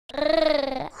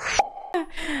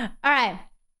All right.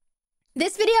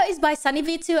 This video is by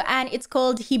SunnyV2 and it's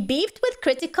called He Beefed with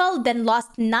Cr1tikal, then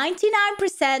lost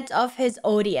 99% of his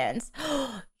audience.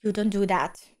 You don't do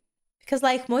that. Because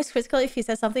like most Cr1tikal, if he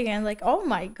says something and like, oh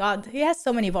my God, he has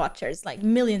so many watchers, like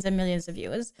millions and millions of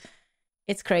views.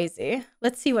 It's crazy.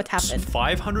 Let's see what happened.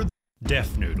 500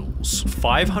 Deaf Noodles.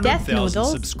 500,000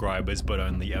 subscribers, but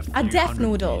only a few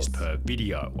hundred views per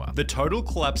video. The total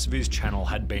collapse of his channel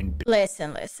had been...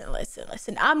 Listen.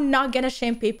 I'm not gonna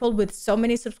shame people with so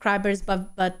many subscribers,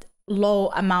 but low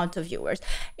amount of viewers.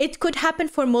 It could happen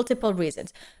for multiple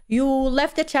reasons. You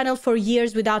left the channel for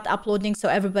years without uploading, so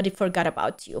everybody forgot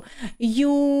about you.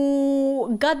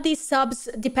 You got these subs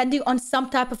depending on some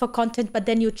type of a content, but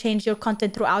then you changed your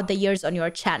content throughout the years on your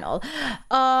channel.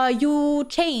 You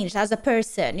changed as a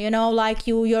person, you know, like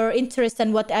your interest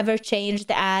and whatever changed,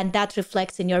 and that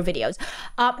reflects in your videos.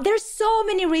 There's so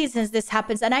many reasons this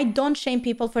happens, and I don't shame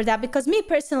people for that, because me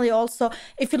personally also,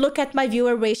 if you look at my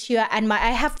viewer ratio and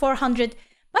I have 400.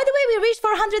 By the way, we reached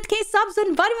 400k subs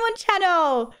on Bunnymon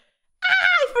channel.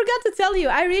 I forgot to tell you,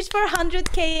 I reached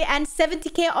 400k and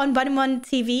 70k on Bunnymon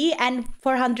TV and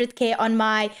 400k on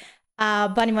my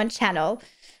Bunnymon channel.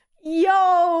 Yo,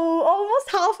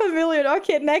 almost 500,000.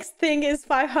 Okay, next thing is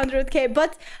 500k.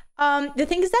 But the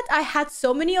thing is that I had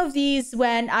so many of these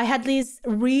when I had these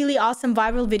really awesome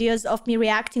viral videos of me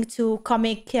reacting to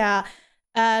comic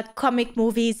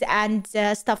movies and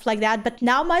stuff like that. But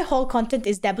now my whole content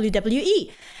is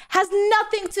WWE. Has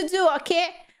nothing to do, okay?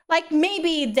 Like,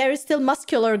 maybe there is still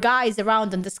muscular guys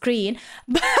around on the screen,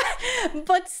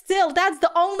 but still, that's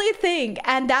the only thing.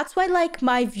 And that's why, like,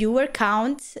 my viewer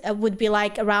count would be,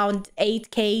 like, around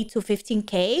 8k to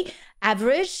 15k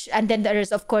average. And then there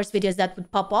is, of course, videos that would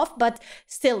pop off. But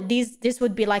still, this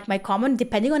would be, like, my common.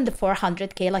 Depending on the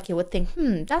 400k, like, you would think,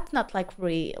 that's not, like,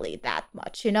 really that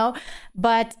much, you know?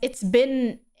 But it's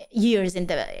been years in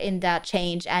that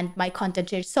change, and my content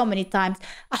changed so many times.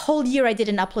 A whole year I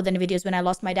didn't upload any videos when I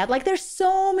lost my dad. Like, there's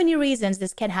so many reasons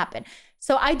this can happen,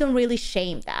 so I don't really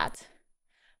shame that.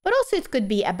 But also it could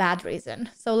be a bad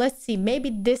reason, so let's see, maybe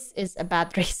this is a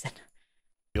bad reason.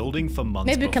 Building for months.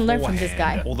 Maybe we can learn from this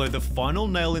guy. Although the final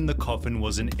nail in the coffin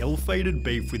was an ill-fated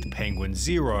beef with Penguin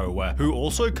Zero, who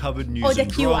also covered news and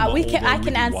drama. I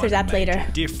can answer that later.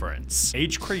 Difference.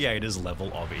 Each creator's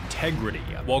level of integrity.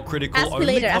 While Cr1tikal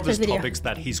only covers topics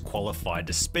that he's qualified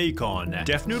to speak on,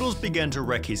 Deaf Noodles began to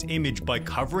wreck his image by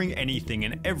covering anything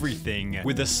and everything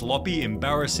with a sloppy,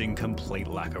 embarrassing, complete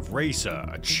lack of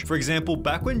research. For example,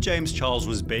 back when James Charles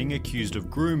was being accused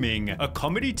of grooming, a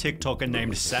comedy TikToker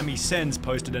named Sammy Sens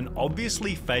posted an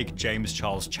obviously fake James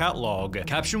Charles chat log,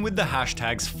 captioned with the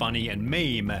hashtags funny and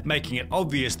meme, making it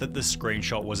obvious that the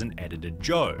screenshot was an edited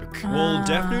joke. While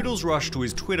Deaf Noodles rushed to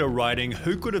his Twitter writing,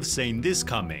 "Who could have seen this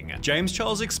coming?" James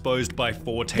Charles exposed by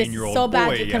 14-year-old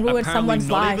boy, apparently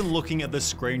not even looking at the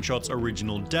screenshot's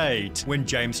original date, when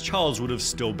James Charles would have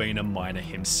still been a minor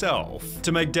himself.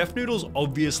 To make Deaf Noodles'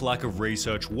 obvious lack of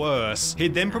research worse,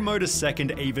 he'd then promote a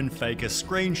second even faker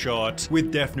screenshot,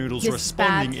 with Deaf Noodles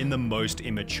responding in the most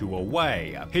immature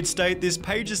way. He'd state this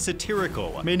page is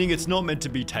satirical, meaning it's not meant to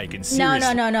be taken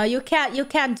seriously. No, you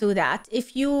can't do that.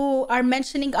 If you are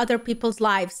mentioning other people's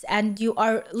lives and you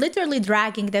are literally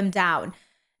dragging them down,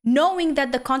 knowing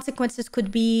that the consequences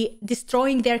could be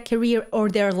destroying their career or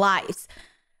their lives,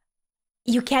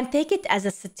 you can't take it as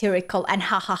a satirical and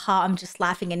I'm just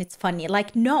laughing and it's funny.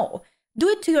 Like, no. Do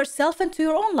it to yourself and to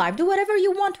your own life. Do whatever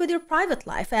you want with your private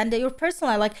life and your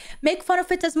personal life. Like, make fun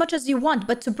of it as much as you want.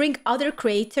 But to bring other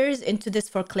creators into this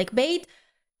for clickbait,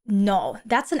 no,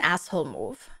 that's an asshole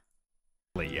move.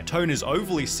 Tone is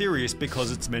overly serious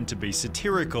because it's meant to be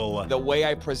satirical. The way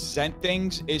I present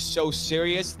things is so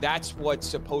serious, that's what's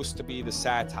supposed to be the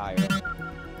satire.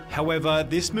 However,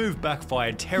 this move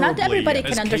backfired terribly, Not everybody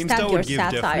can understand your give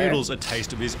satire. Deaf Noodles a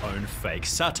taste of his own fake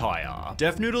satire.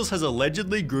 Deaf Noodles has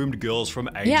allegedly groomed girls from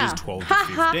ages 12 to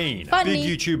 15. Funny.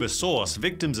 Big YouTuber source,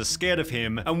 victims are scared of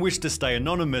him and wish to stay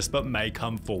anonymous but may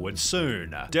come forward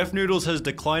soon. Deaf Noodles has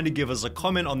declined to give us a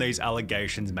comment on these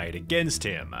allegations made against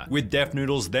him, with Deaf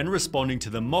Noodles then responding to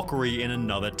the mockery in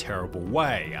another terrible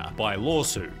way, by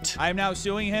lawsuit. I am now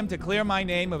suing him to clear my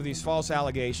name of these false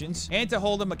allegations and to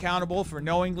hold him accountable for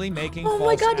knowingly making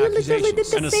false accusations. You literally did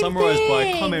the and as summarized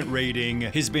by comment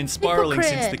reading, he's been spiraling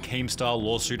since the Keemstar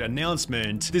lawsuit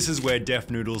announcement. This is where Deaf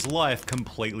Noodles' life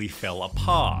completely fell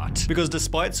apart. Because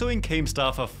despite suing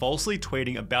Keemstar for falsely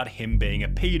tweeting about him being a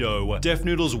pedo, Deaf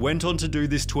Noodles went on to do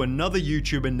this to another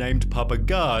YouTuber named Papa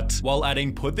Gut, while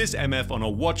adding "put this MF on a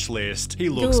watch list. He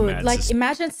looks mad." Like,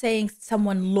 imagine saying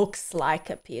someone looks like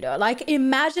a pedo. Like,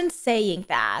 imagine saying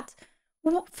that.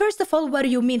 First of all, what do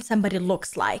you mean somebody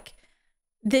looks like?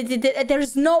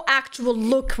 There's no actual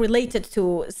look related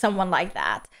to someone like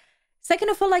that. Second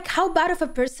of all, like, how bad of a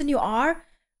person you are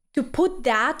to put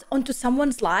that onto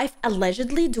someone's life,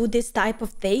 allegedly do this type of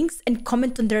things and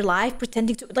comment on their life,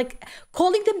 pretending to, like,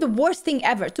 calling them the worst thing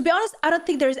ever. To be honest, I don't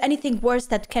think there's anything worse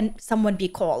that can someone be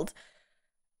called.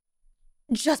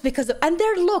 Just because of, and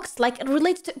their looks, like,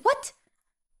 related to, what?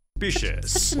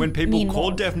 Suspicious. When people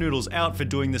called Def Noodles out for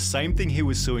doing the same thing he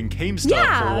was suing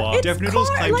Keemstar for, Def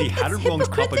Noodles claimed he hadn't wronged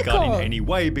Papa Gut in any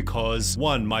way because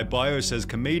 1. My bio says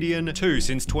comedian, 2.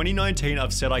 Since 2019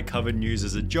 I've said I covered news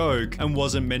as a joke and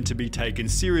wasn't meant to be taken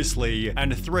seriously,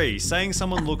 and 3. Saying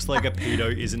someone looks like a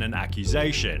pedo isn't an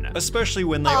accusation, especially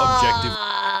when they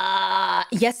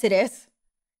Yes, it is.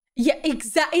 Yeah,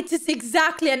 it is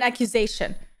exactly an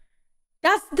accusation.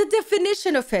 That's the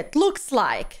definition of it. Looks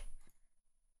like.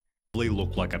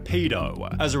 Look like a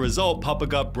pedo. As a result, Papa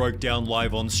Gut broke down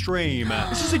live on stream.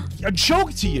 This is a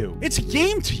joke to you. It's a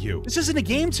game to you. This isn't a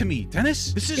game to me,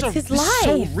 Dennis. This is his life.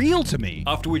 So real to me.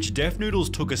 After which Def Noodles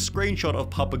took a screenshot of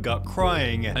Papa Gut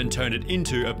crying and turned it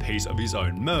into a piece of his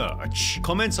own merch.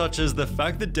 Comments such as the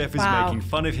fact that Def is making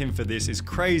fun of him for this is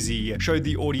crazy showed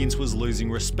the audience was losing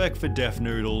respect for Def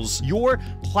Noodles. Your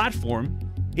platform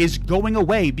is going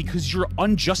away because you're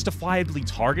unjustifiably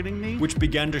targeting me. Which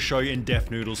began to show in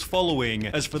Def Noodles' following,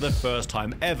 as for the first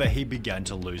time ever he began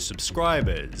to lose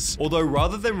subscribers. Although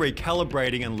rather than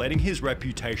recalibrating and letting his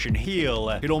reputation heal,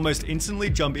 he'd almost instantly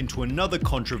jump into another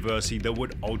controversy that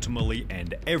would ultimately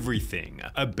end everything,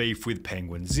 a beef with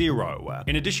Penguin Zero.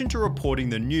 In addition to reporting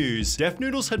the news, Def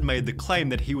Noodles had made the claim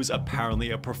that he was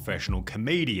apparently a professional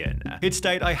comedian. He'd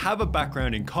state, I have a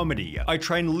background in comedy. I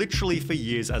trained literally for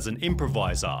years as an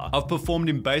improviser. I've performed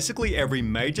in basically every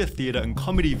major theater and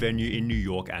comedy venue in New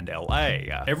York and LA.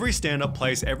 Every stand-up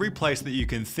place, every place that you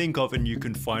can think of and you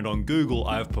can find on Google,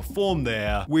 I have performed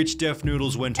there, which Def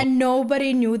Noodles went on. And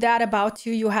nobody knew that about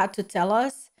you had to tell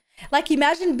us? Like,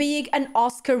 imagine being an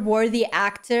Oscar-worthy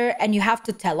actor and you have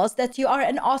to tell us that you are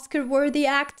an Oscar-worthy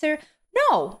actor.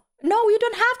 No, you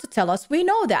don't have to tell us. We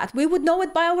know that. We would know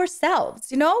it by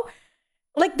ourselves, you know?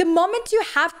 Like, the moment you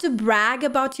have to brag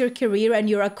about your career and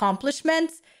your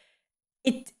accomplishments,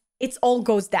 it all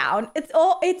goes down.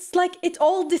 It's like it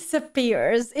all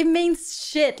disappears. It means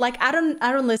shit. Like, I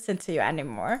don't listen to you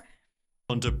anymore.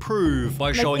 To prove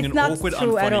by showing an awkward,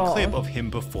 unfunny clip of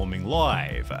him performing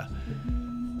live.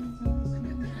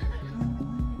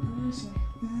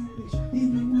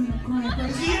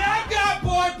 Yeah, I got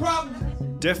boy problems.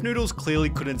 Def Noodles clearly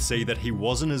couldn't see that he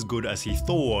wasn't as good as he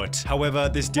thought. However,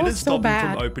 this didn't stop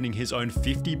him from opening his own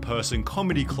 50-person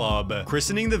comedy club,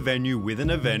 christening the venue with an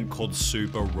event called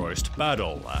Super Roast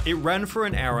Battle. It ran for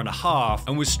an hour and a half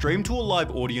and was streamed to a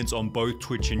live audience on both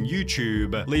Twitch and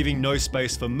YouTube, leaving no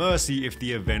space for mercy if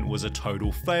the event was a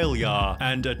total failure,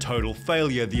 and a total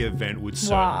failure the event would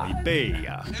certainly be.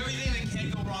 Everything that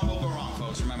can go wrong will go wrong,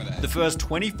 folks. Remember that. The first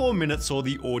 24 minutes saw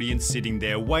the audience sitting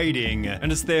there waiting,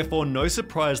 and it's therefore no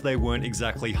surprise they weren't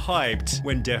exactly hyped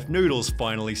when Def Noodles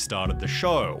finally started the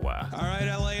show. All right,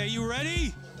 LA, are you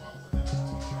ready?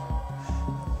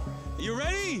 You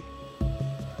ready?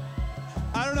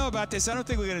 I don't know about this. I don't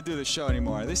think we're gonna do the show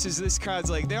anymore. This crowd's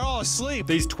like, they're all asleep.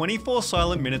 These 24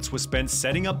 silent minutes were spent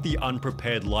setting up the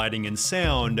unprepared lighting and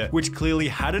sound, which clearly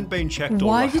hadn't been checked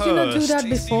or rehearsed. Why did you not do that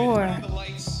before? The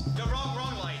lights. The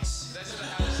wrong lights. That's what the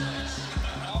house lights.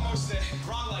 Almost there.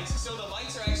 Wrong lights. So the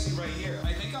lights are actually right here.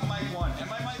 I think I'm mic 1.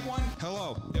 Am I mic 1?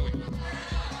 Hello. There we go.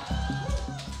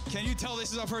 Can you tell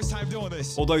this is our first time doing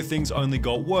this? Although things only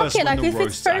got worse when the if roast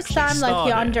it's first time, started. like,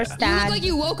 you understand. You look like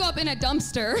you woke up in a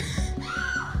dumpster.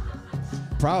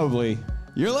 Probably.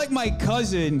 You're like my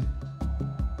cousin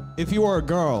if you were a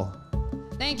girl.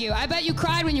 Thank you. I bet you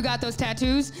cried when you got those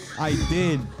tattoos. I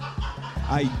did.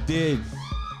 I did.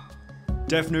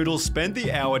 Def Noodles spent the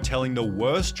hour telling the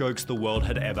worst jokes the world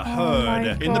had ever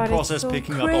heard, in the process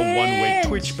picking up a 1-week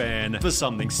Twitch ban for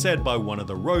something said by one of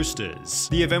the roasters.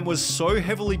 The event was so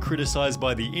heavily criticized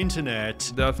by the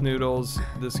internet. Def Noodles,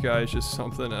 this guy is just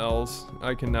something else.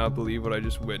 I cannot believe what I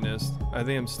just witnessed. I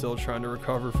think I'm still trying to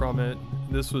recover from it.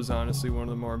 This was honestly one of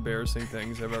the more embarrassing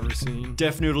things I've ever seen.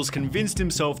 Def Noodles convinced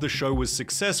himself the show was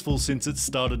successful since it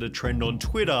started a trend on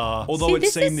Twitter, although it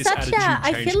seemed this attitude changed.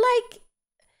 I feel like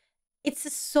it's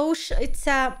a social, it's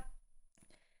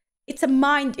a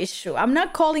mind issue. I'm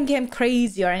not calling him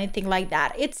crazy or anything like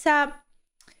that.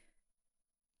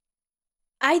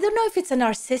 I don't know if it's a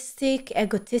narcissistic,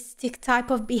 egotistic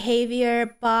type of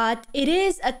behavior, but it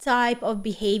is a type of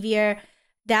behavior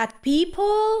that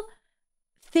people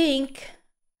think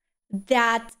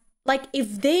that, like,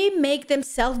 if they make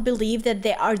themselves believe that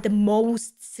they are the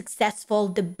most successful,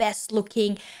 the best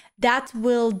looking, that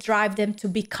will drive them to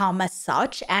become as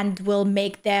such and will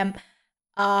make them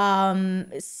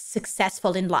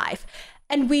successful in life.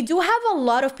 And we do have a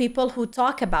lot of people who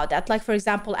talk about that, like, for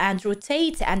example, Andrew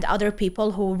Tate and other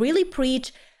people who really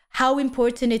preach how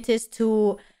important it is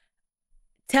to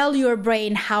tell your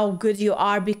brain how good you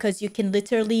are, because you can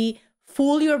literally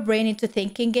fool your brain into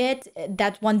thinking it,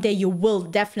 that one day you will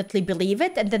definitely believe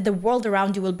it, and then the world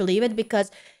around you will believe it, because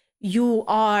you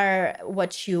are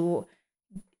what you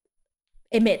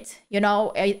emit, you know,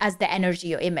 as the energy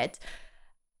you emit.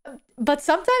 But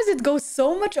sometimes it goes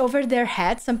so much over their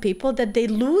head, some people, that they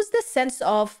lose the sense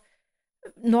of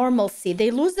normalcy.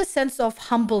 They lose the sense of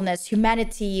humbleness,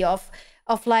 humanity, of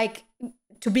like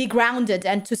to be grounded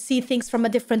and to see things from a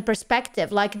different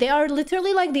perspective. Like, they are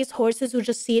literally like these horses who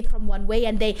just see it from one way,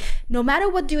 and they, no matter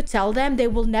what you tell them, they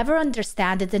will never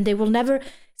understand it and they will never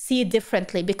see it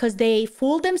differently, because they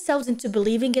fool themselves into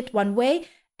believing it one way,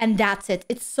 and that's it.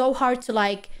 It's so hard to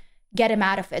like get them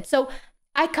out of it. So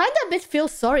I kind of a bit feel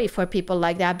sorry for people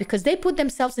like that, because they put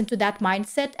themselves into that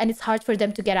mindset and it's hard for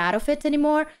them to get out of it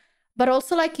anymore. But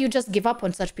also, like, you just give up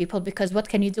on such people, because what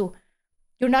can you do?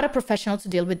 You're not a professional to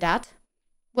deal with that.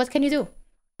 What can you do?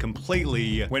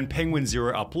 Completely. When Penguin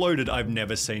Zero uploaded, I've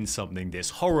never seen something this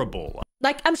horrible.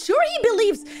 Like, I'm sure he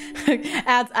believes.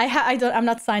 I'm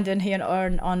not signed in here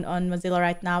on Mozilla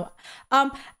right now.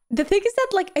 The thing is that,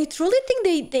 like, I truly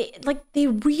think they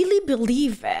really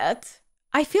believe it.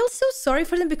 I feel so sorry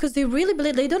for them, because they really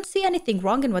believe, they don't see anything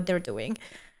wrong in what they're doing.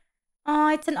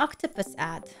 It's an octopus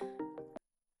ad.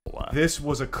 This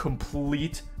was a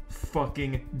complete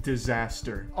fucking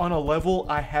disaster on a level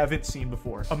I haven't seen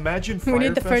before. Imagine Fire We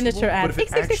need the Festival, furniture ad. but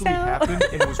if it actually happened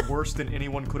and was worse than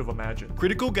anyone could have imagined.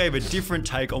 Critical gave a different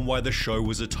take on why the show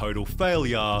was a total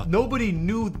failure. Nobody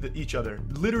knew each other.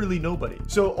 Literally nobody.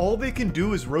 So all they can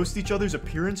do is roast each other's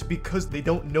appearance because they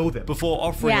don't know them. Before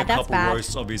offering a couple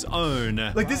roasts of his own.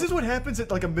 Like, this is what happens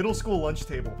at like a middle school lunch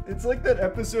table. It's like that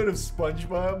episode of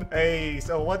SpongeBob. Hey,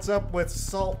 so what's up with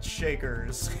salt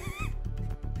shakers?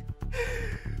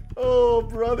 Oh,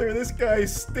 brother, this guy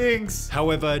stinks.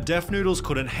 However, Def Noodles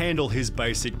couldn't handle his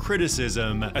basic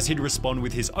criticism, as he'd respond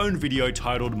with his own video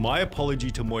titled My Apology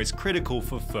to Moist Critical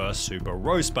for First Super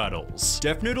Roast Battles.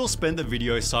 Def Noodles spent the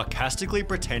video sarcastically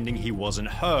pretending he wasn't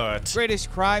hurt. The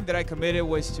greatest crime that I committed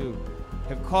was to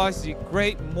have caused the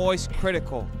great Moist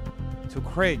Critical to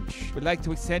cringe. Would like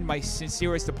to extend my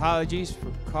sincerest apologies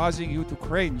for causing you to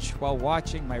cringe while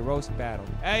watching my roast battle.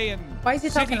 I am Why is he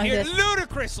talking like here this?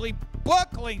 ludicrously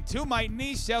buckling to my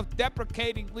knees,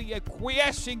 self-deprecatingly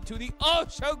acquiescing to the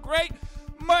oh-so-great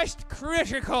Moist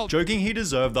Critical. Joking he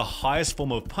deserved the highest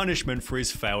form of punishment for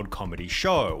his failed comedy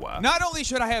show. Not only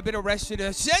should I have been arrested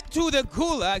and sent to the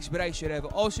gulags, but I should have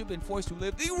also been forced to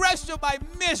live the rest of my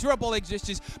miserable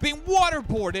existence being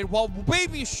waterboarded while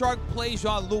Baby Shark plays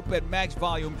on loop at max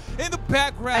volume in the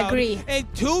background. Agree. And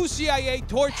 2 CIA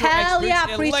torture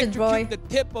experts electrocute the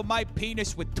tip of my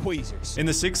penis with tweezers. In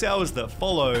the 6 hours that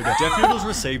followed, Def Noodles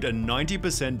received a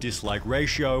 90% dislike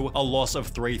ratio, a loss of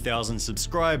 3,000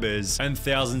 subscribers, and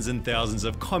thousands and thousands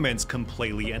of comments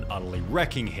completely and utterly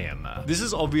wrecking him. This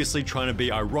is obviously trying to be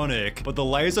ironic, but the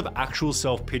layers of actual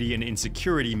self-pity and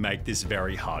insecurity make this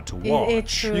very hard to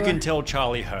watch. You can tell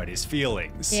Charlie hurt his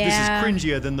feelings. Yeah. This is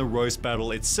cringier than the roast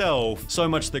battle itself, so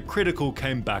much that Critical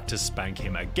came back to spank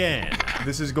him again.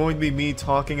 This is going to be me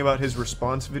talking about his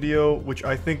response video, which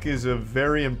I think is a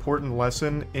very important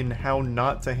lesson in how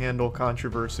not to handle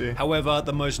controversy. However,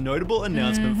 the most notable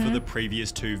announcement for the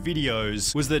previous 2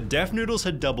 videos was that Def Noodles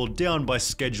had doubled down by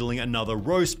scheduling another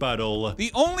roast battle.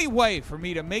 The only way for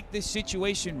me to make this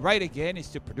situation right again is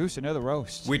to produce another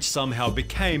roast. Which somehow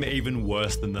became even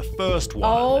worse than the first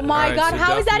one. Oh my god, so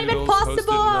how is Def that even Noodles hosted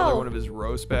another one possible? of his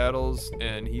roast battles,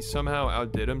 and he somehow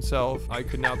outdid himself. I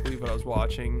could not believe what I was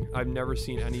watching. I've never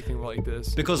seen anything like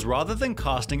this. Because rather than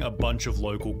casting a bunch of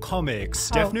local comics,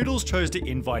 Def Noodles chose to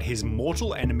invite his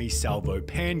mortal enemy Salvo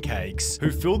Pancakes,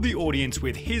 who filled the audience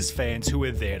with his fans who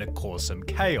were there to cause some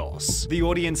chaos. The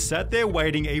audience sat there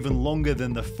waiting even longer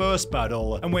than the first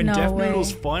battle, and when Def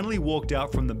Noodles finally walked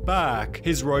out from the back,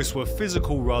 his roasts were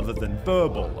physical rather than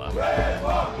verbal. Red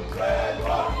rock, red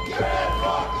rock, red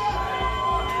rock.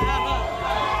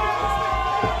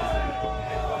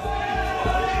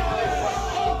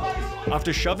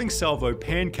 After shoving Salvo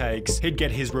Pancakes, he'd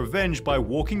get his revenge by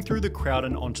walking through the crowd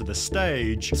and onto the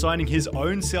stage, signing his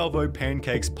own Salvo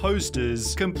Pancakes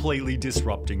posters, completely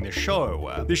disrupting the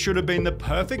show. This should have been the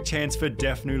perfect chance for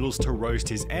Def Noodles to roast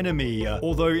his enemy,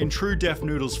 although in true Def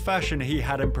Noodles fashion he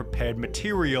hadn't prepared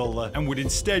material and would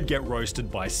instead get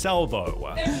roasted by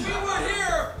Salvo. If we were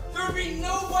here, there would be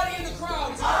nobody in the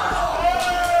crowd.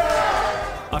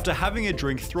 After having a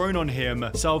drink thrown on him,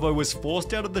 Salvo was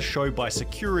forced out of the show by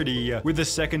security, with the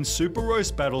second Super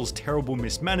Roast Battle's terrible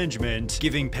mismanagement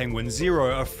giving Penguin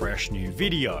Zero a fresh new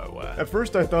video. At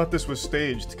first I thought this was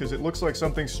staged, because it looks like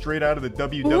something straight out of the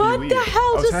WWE. What the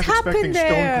hell just happened there? I was half expecting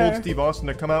Stone Cold Steve Austin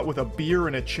to come out with a beer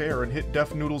and a chair and hit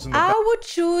Def Noodles in the back. I would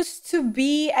choose to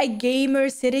be a gamer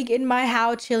sitting in my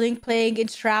house, chilling, playing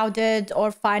Enshrouded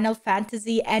or Final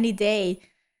Fantasy any day.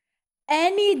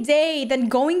 Any day than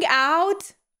going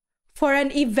out for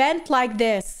an event like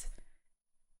this.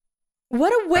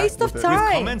 What a waste of time.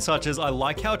 With comments such as, I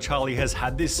like how Charlie has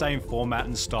had this same format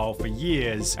and style for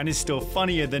years and is still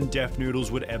funnier than Def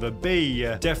Noodles would ever be.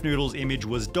 Def Noodles' image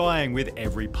was dying with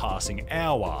every passing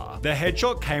hour. The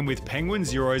headshot came with Penguin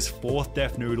Zero's 4th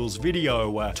Def Noodles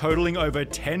video, totaling over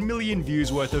 10 million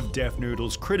views worth of Def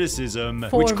Noodles criticism,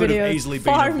 which could have easily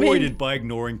been avoided by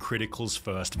ignoring Critical's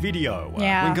first video.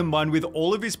 When combined with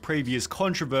all of his previous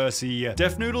controversy,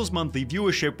 Def Noodles' monthly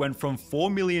viewership went from 4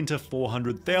 million to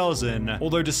 400,000.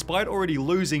 Although despite already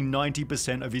losing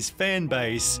 90% of his fan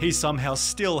base, he somehow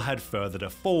still had further to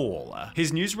fall.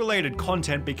 His news-related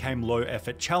content became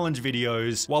low-effort challenge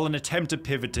videos, while an attempt to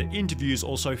pivot to interviews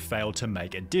also failed to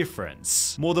make a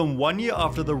difference. More than 1 year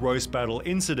after the roast battle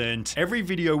incident, every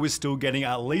video was still getting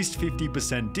at least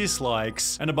 50%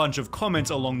 dislikes, and a bunch of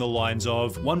comments along the lines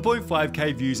of,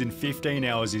 1.5k views in 15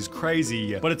 hours is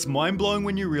crazy, but it's mind-blowing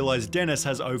when you realize Dennis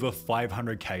has over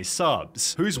 500k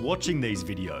subs. Who's watching these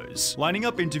videos? Lining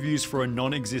up interviews for a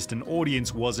non-existent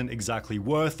audience wasn't exactly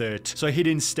worth it, so he'd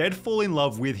instead fall in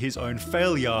love with his own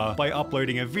failure by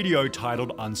uploading a video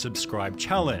titled Unsubscribe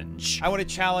Challenge. I want to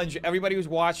challenge everybody who's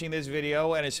watching this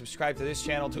video and is subscribed to this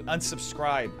channel to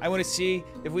unsubscribe. I want to see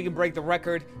if we can break the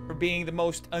record for being the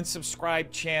most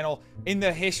unsubscribed channel in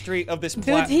the history of this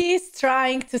platform. Dude, he's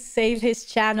trying to save his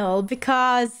channel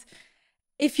because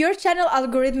if your channel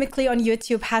algorithmically on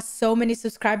YouTube has so many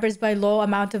subscribers by low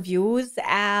amount of views,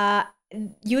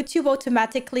 YouTube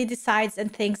automatically decides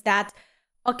and thinks that,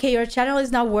 okay, your channel is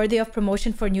now worthy of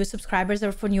promotion for new subscribers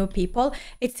or for new people.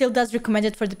 It still does recommend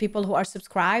it for the people who are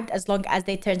subscribed as long as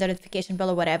they turn the notification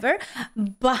bell or whatever,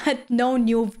 but no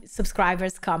new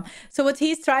subscribers come. So what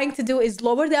he's trying to do is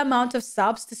lower the amount of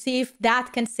subs to see if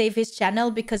that can save his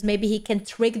channel, because maybe he can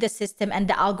trick the system and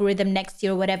the algorithm next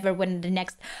year or whatever, when the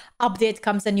next update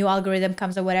comes, a new algorithm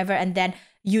comes or whatever, and then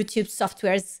YouTube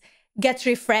softwares get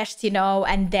refreshed, you know,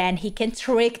 and then he can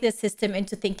trick the system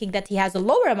into thinking that he has a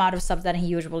lower amount of subs than he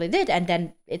usually did, and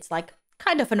then it's like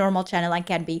kind of a normal channel and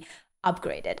can be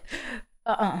upgraded.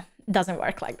 Doesn't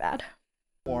work like that.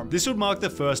 This would mark the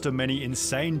first of many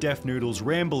insane Def Noodles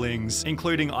ramblings,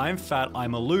 including I'm Fat,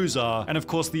 I'm a Loser, and of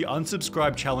course the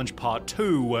Unsubscribe Challenge Part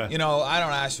 2. You know, I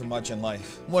don't ask for much in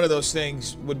life. One of those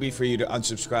things would be for you to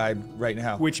unsubscribe right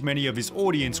now. Which many of his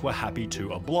audience were happy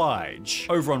to oblige.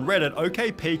 Over on Reddit,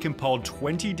 OKP compiled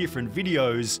 20 different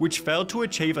videos, which failed to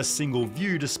achieve a single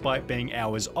view despite being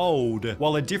hours old,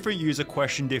 while a different user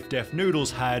questioned if Def Noodles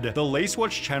had the least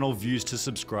watched channel views to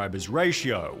subscribers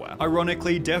ratio.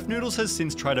 Ironically, Def Noodles has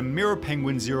since tried to mirror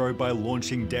Penguin Zero by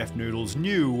launching Def Noodles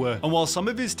New, and while some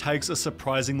of his takes are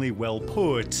surprisingly well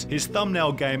put, his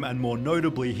thumbnail game and more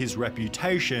notably his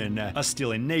reputation are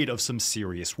still in need of some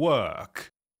serious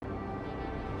work.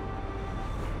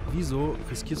 Wieso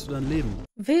riskierst du dein Leben?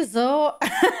 Wieso?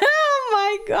 Oh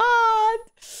my god!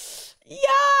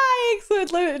 Yikes!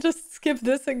 Wait, let me just skip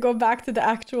this and go back to the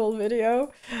actual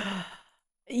video.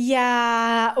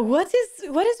 Yeah, what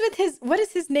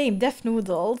is his name? Def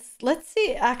Noodles. Let's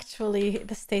see actually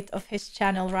the state of his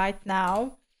channel right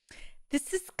now.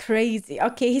 This is crazy.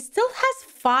 Okay, he still has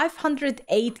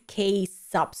 508k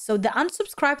subs, so the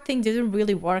unsubscribe thing didn't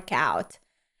really work out.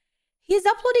 He's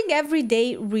uploading every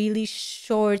day really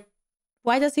short.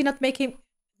 Why does he not make him?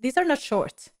 These are not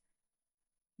short.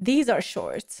 These are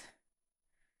short.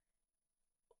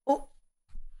 Oh.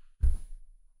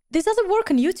 This doesn't work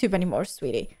on YouTube anymore,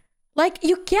 sweetie. Like,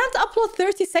 you can't upload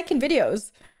 30-second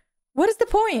videos. What is the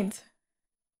point?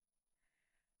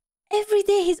 Every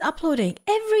day he's uploading.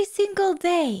 Every single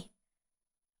day.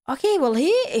 Okay, well,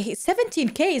 he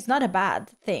 17k is not a bad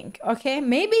thing. Okay,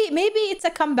 maybe it's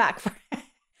a comeback.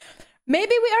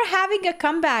 Maybe we are having a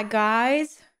comeback,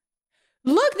 guys.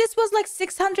 Look, this was like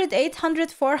 600,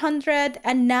 800, 400,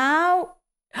 and now...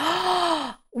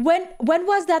 when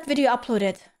was that video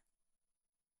uploaded?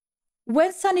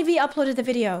 When Sunny V uploaded the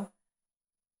video?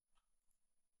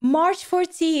 March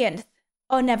 14th.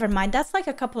 Oh, never mind. That's like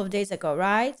a couple of days ago,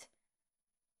 right?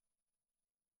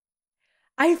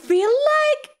 I feel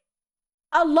like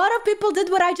a lot of people did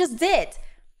what I just did.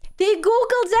 They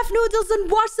Googled Def Noodles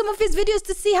and watched some of his videos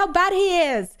to see how bad he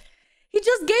is. He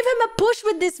just gave him a push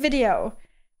with this video.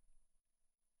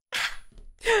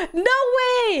 No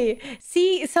way!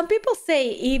 See, some people say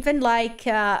even like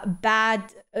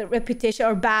bad reputation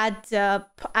or bad,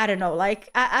 I don't know, like,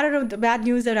 I don't know, bad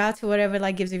news or out or whatever,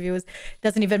 like gives you views.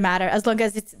 Doesn't even matter as long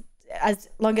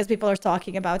as people are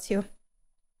talking about you.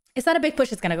 It's not a big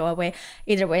push. It's gonna go away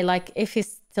either way. Like if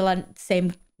he's still on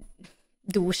same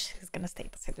douche, he's gonna stay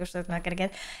the same douche. So he's not gonna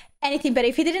get anything. But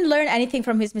if he didn't learn anything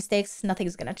from his mistakes,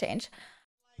 nothing's gonna change.